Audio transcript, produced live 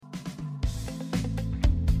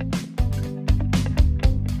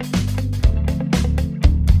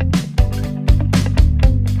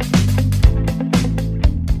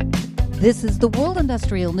This is the World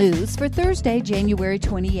Industrial News for Thursday, January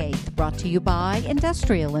 28th, brought to you by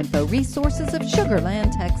Industrial Info Resources of Sugar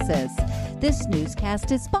Land, Texas. This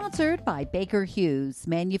newscast is sponsored by Baker Hughes,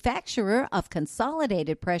 manufacturer of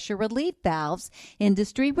consolidated pressure relief valves,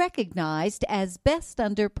 industry recognized as best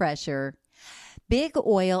under pressure. Big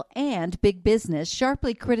Oil and Big Business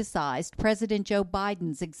sharply criticized President Joe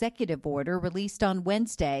Biden's executive order released on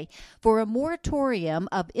Wednesday for a moratorium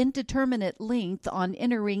of indeterminate length on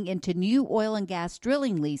entering into new oil and gas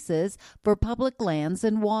drilling leases for public lands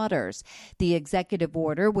and waters. The executive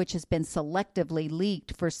order, which has been selectively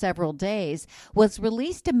leaked for several days, was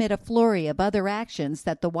released amid a flurry of other actions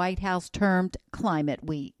that the White House termed Climate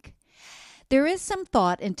Week. There is some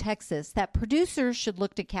thought in Texas that producers should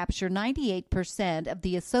look to capture 98% of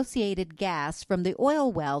the associated gas from the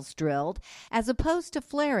oil wells drilled, as opposed to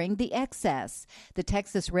flaring the excess. The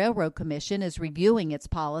Texas Railroad Commission is reviewing its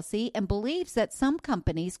policy and believes that some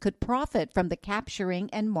companies could profit from the capturing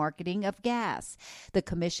and marketing of gas. The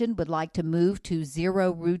commission would like to move to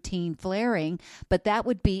zero routine flaring, but that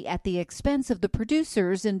would be at the expense of the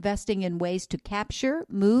producers investing in ways to capture,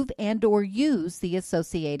 move, and/or use the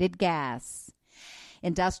associated gas.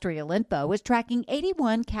 Industrial Info is tracking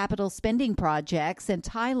 81 capital spending projects in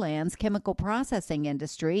Thailand's chemical processing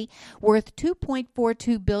industry worth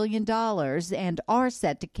 $2.42 billion and are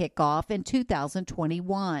set to kick off in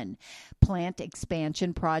 2021. Plant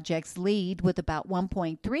expansion projects lead with about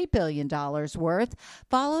 $1.3 billion worth,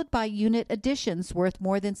 followed by unit additions worth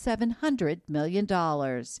more than $700 million.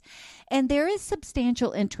 And there is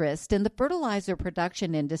substantial interest in the fertilizer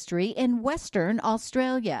production industry in Western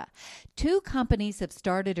Australia. Two companies have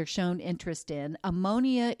started or shown interest in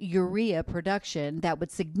ammonia urea production that would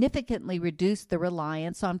significantly reduce the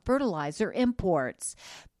reliance on fertilizer imports.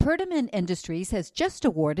 Perdaman Industries has just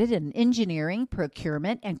awarded an engineering,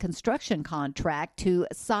 procurement, and construction contract to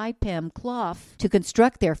Saipem Clough to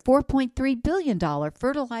construct their $4.3 billion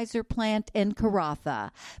fertilizer plant in Karratha.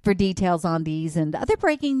 For details on these and other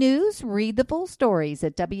breaking news, read the full stories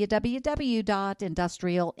at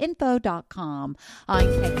www.industrialinfo.com.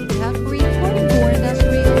 I'm Peggy Tuck, reporting for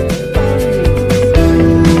Industrial Info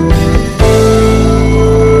News.